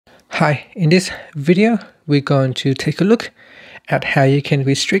Hi, in this video, we're going to take a look at how you can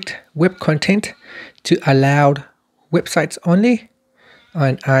restrict web content to allowed websites only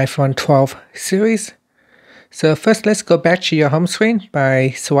on iPhone 12 series. So first, let's go back to your home screen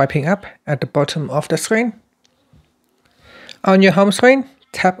by swiping up at the bottom of the screen. On your home screen,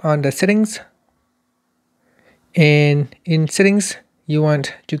 tap on the settings. And in settings, you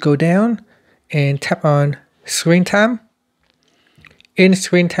want to go down and tap on screen time. In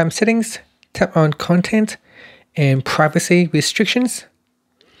screen time settings, tap on content and privacy restrictions.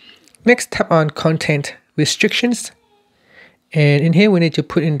 Next, tap on content restrictions. And in here, we need to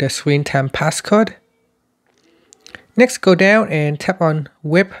put in the screen time passcode. Next, go down and tap on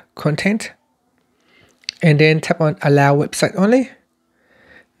web content. And then tap on allow website only.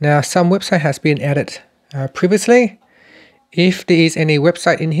 Now, some website has been added previously. If there is any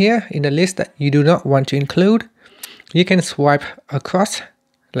website in here in the list that you do not want to include, you can swipe across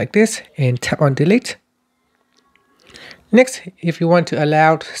like this and tap on delete. Next, if you want to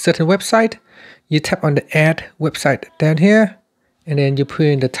allow certain website, you tap on the add website down here, and then you put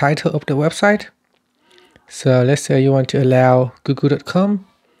in the title of the website. So let's say you want to allow google.com.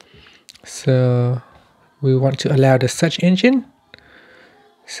 So we want to allow the search engine.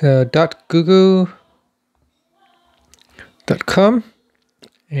 So .google.com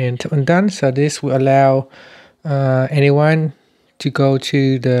and tap on done. So this will allow anyone to go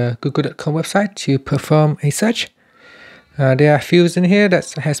to the google.com website to perform a search. There are fields in here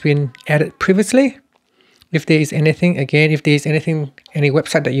that has been added previously. If there is anything, again, if there is anything, any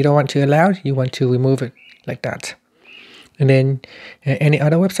website that you don't want to allow, you want to remove it like that. And then any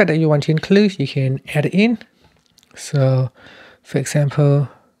other website that you want to include, you can add it in. So, for example,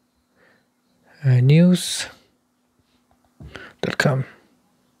 news.com.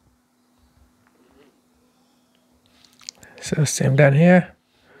 So same down here.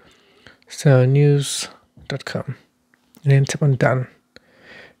 So news.com. And then tap on done.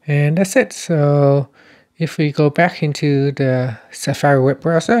 And that's it. So if we go back into the Safari web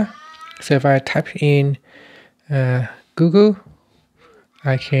browser, so if I type in Google,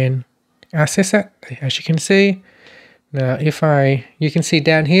 I can access it, as you can see. Now you can see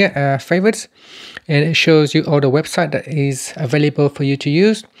down here favorites, and it shows you all the website that is available for you to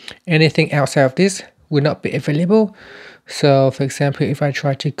use. Anything outside of this will not be available. So for example, if I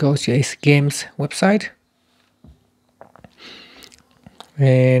try to go to a games website,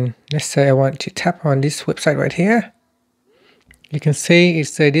 and let's say I want to tap on this website right here, you can see it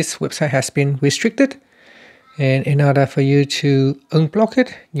says this website has been restricted. And in order for you to unblock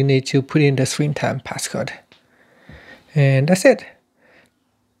it, you need to put in the screen time passcode. And that's it.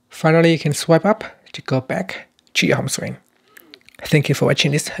 Finally, you can swipe up to go back to your home screen. Thank you for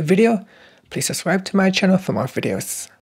watching this video. Please subscribe to my channel for more videos.